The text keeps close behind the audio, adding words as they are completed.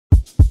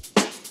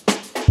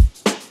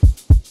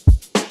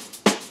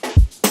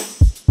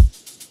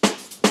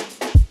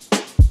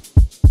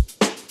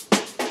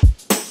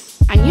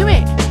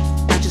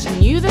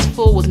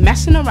was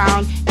messing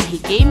around and he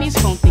gave me his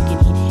phone thinking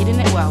he'd hidden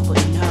it well, but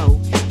no.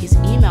 His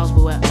emails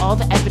were where all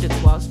the evidence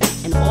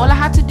was, and all I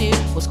had to do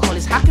was call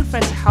his hacking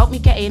friend to help me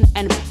get in,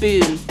 and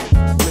boom,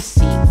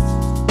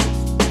 receipts.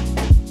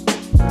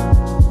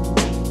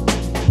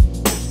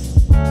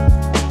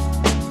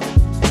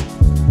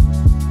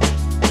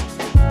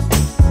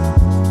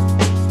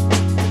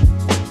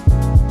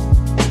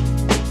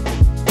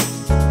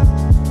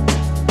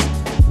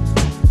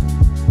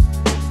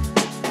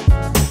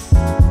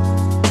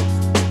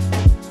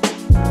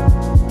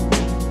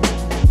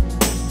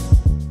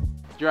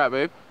 You alright,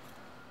 babe?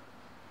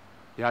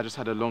 Yeah, I just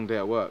had a long day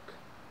at work.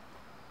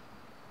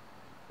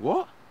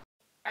 What?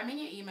 I'm in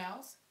your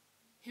emails.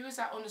 Who is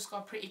that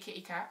 _ pretty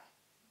kitty cat?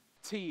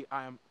 T,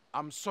 I'm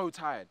so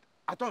tired.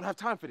 I don't have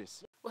time for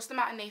this. What's the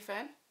matter,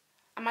 Nathan?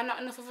 Am I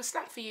not enough of a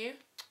snack for you?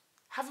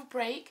 Have a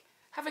break.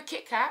 Have a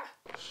Kit Kat.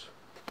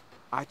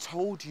 I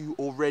told you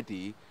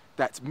already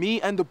that me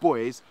and the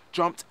boys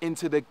jumped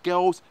into the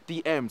girl's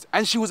DMs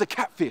and she was a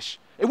catfish.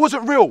 It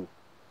wasn't real.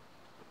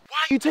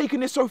 Why are you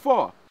taking this so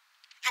far?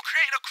 You're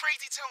creating a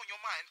crazy tale in your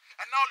mind,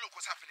 and now look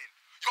what's happening.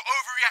 You're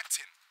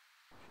overreacting.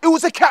 It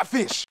was a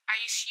catfish. I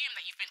assume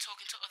that you've been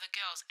talking to other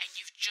girls and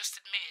you've just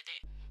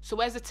admitted it. So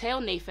where's the tail,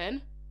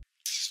 Nathan?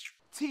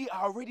 T,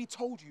 I already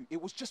told you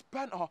it was just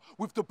banter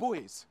with the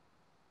boys.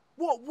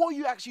 What are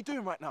you actually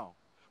doing right now?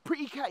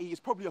 Pretty Catty is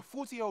probably a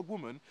 40-year-old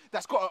woman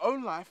that's got her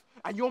own life,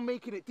 and you're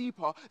making it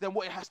deeper than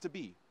what it has to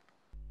be.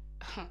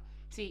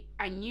 See,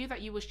 I knew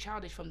that you was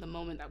childish from the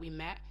moment that we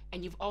met,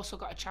 and you've also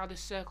got a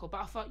childish circle,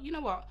 but I thought, you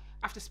know what?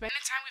 After spending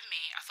time with me,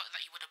 I thought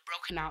that you would have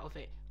broken out of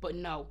it. But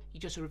no,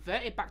 you just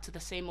reverted back to the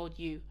same old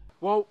you.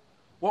 Well,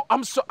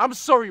 I'm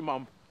sorry,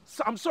 Mum.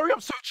 I'm sorry I'm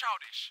so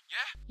childish,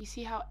 yeah? You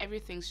see how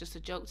everything's just a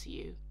joke to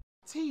you?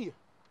 T,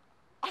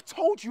 I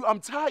told you I'm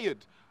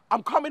tired.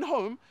 I'm coming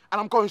home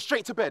and I'm going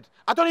straight to bed.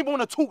 I don't even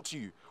want to talk to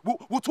you.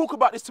 We'll talk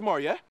about this tomorrow,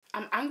 yeah?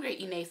 I'm angry at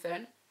you,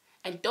 Nathan.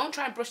 And don't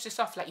try and brush this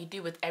off like you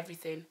do with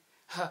everything.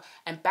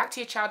 And back to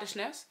your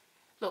childishness.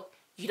 Look,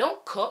 you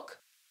don't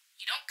cook,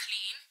 you don't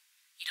clean,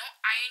 you don't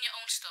iron your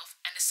own stuff,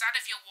 and the side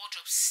of your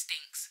wardrobe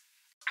stinks.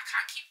 I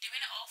can't keep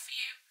doing it all for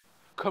you.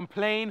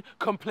 Complain,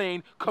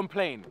 complain,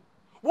 complain.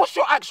 What's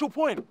your actual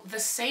point? The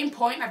same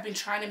point I've been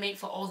trying to make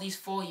for all these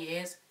 4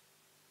 years.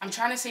 I'm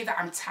trying to say that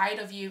I'm tired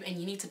of you and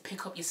you need to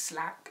pick up your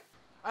slack.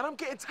 And I'm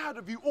getting tired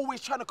of you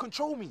always trying to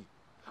control me.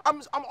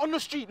 I'm on the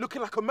street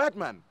looking like a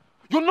madman.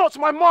 You're not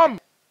my mum.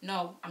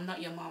 No, I'm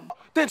not your mum.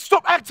 Then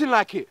stop acting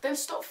like it. Then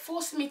stop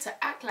forcing me to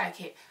act like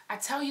it. I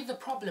tell you the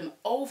problem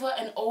over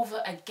and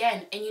over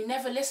again and you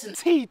never listen.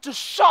 T, just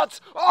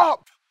shut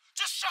up.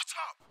 Just shut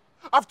up.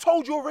 I've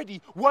told you already,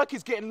 work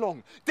is getting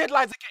long.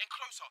 Deadlines are getting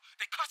closer.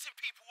 They're cutting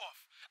people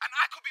off. And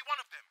I could be one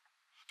of them.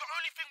 The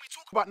only thing we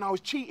talk about now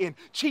is cheating,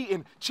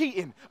 cheating,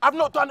 cheating. I've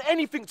not done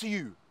anything to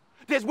you.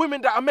 There's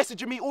women that are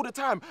messaging me all the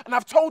time and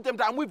I've told them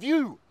that I'm with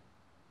you.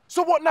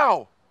 So what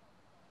now?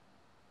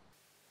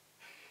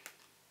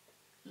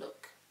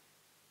 Look,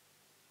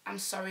 I'm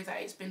sorry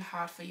that it's been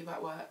hard for you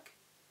at work.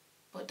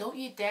 But don't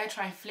you dare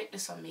try and flip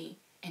this on me.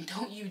 And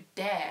don't you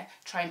dare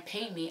try and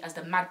paint me as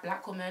the mad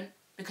black woman.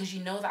 Because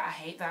you know that I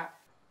hate that.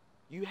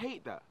 You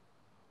hate that?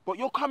 But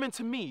you're coming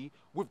to me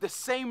with the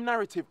same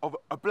narrative of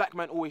a black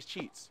man always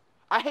cheats.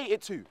 I hate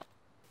it too.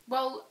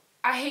 Well,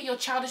 I hate your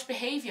childish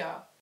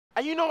behaviour.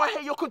 And you know I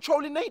hate your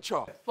controlling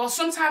nature. Well,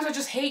 sometimes I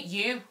just hate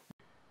you.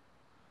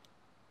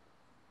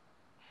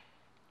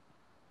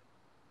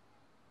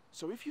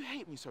 So if you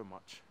hate me so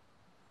much,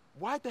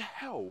 why the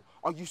hell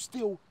are you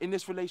still in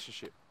this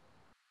relationship?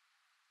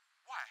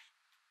 Why?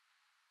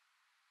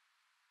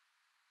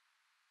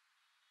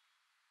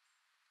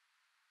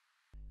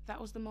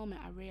 That was the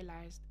moment I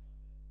realised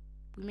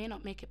we may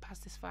not make it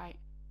past this fight.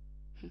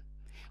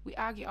 We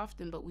argue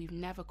often, but we've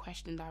never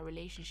questioned our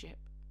relationship.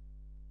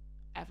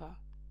 Ever.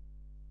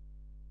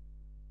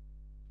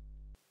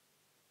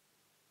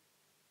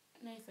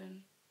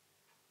 Nathan,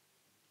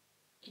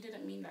 you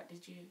didn't mean that,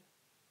 did you?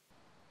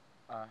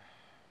 I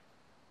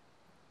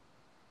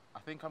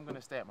think I'm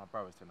gonna stay at my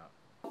brother's tonight.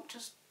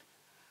 Just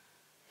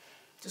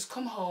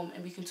come home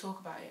and we can talk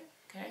about it,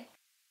 okay?